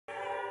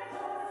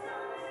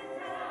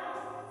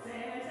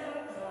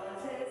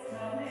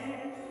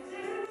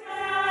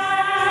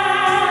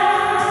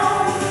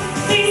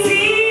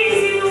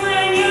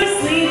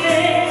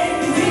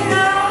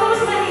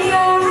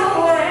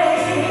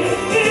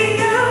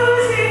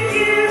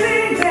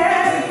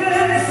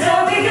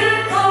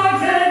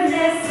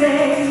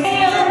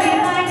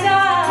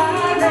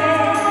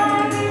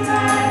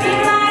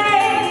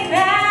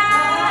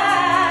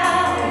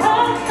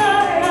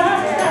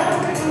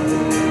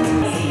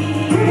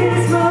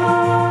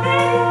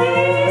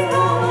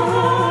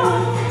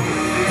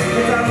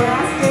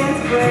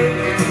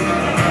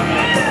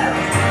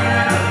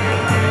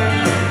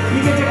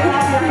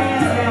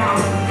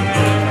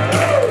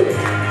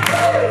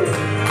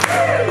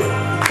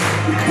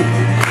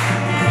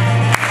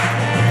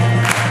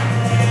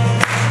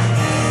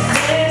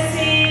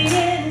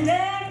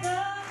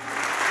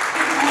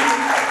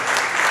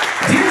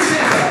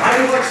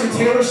Some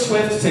Taylor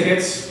Swift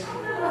tickets.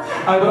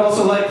 I would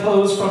also like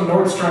clothes from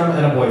Nordstrom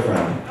and a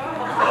boyfriend.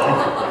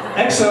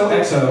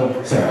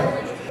 XOXO,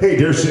 Sarah. Hey,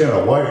 dear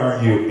Santa, why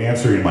aren't you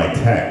answering my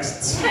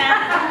texts?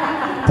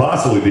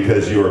 Possibly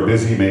because you are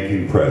busy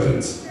making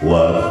presents.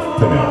 Love,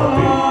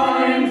 Penelope.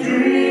 I'm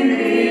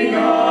dreaming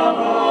of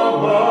a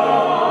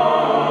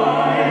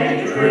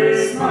white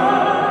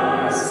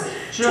Christmas,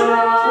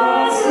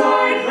 just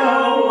like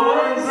the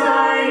ones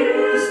I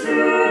used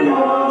to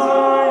know.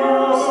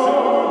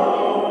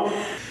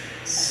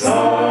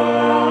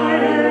 Silent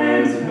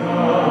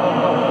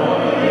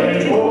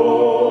night,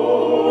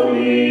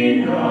 holy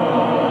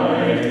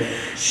night,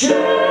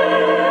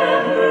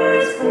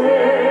 shepherds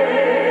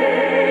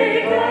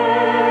quake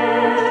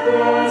at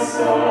the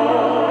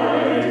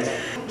sight.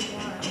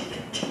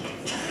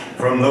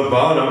 From the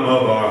bottom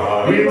of our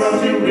hearts, we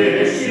want to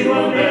wish you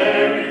a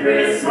Merry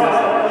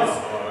Christmas.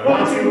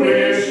 Want to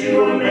wish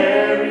you a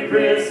Merry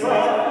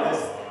Christmas.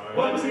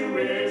 Want to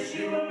wish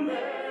you a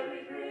Merry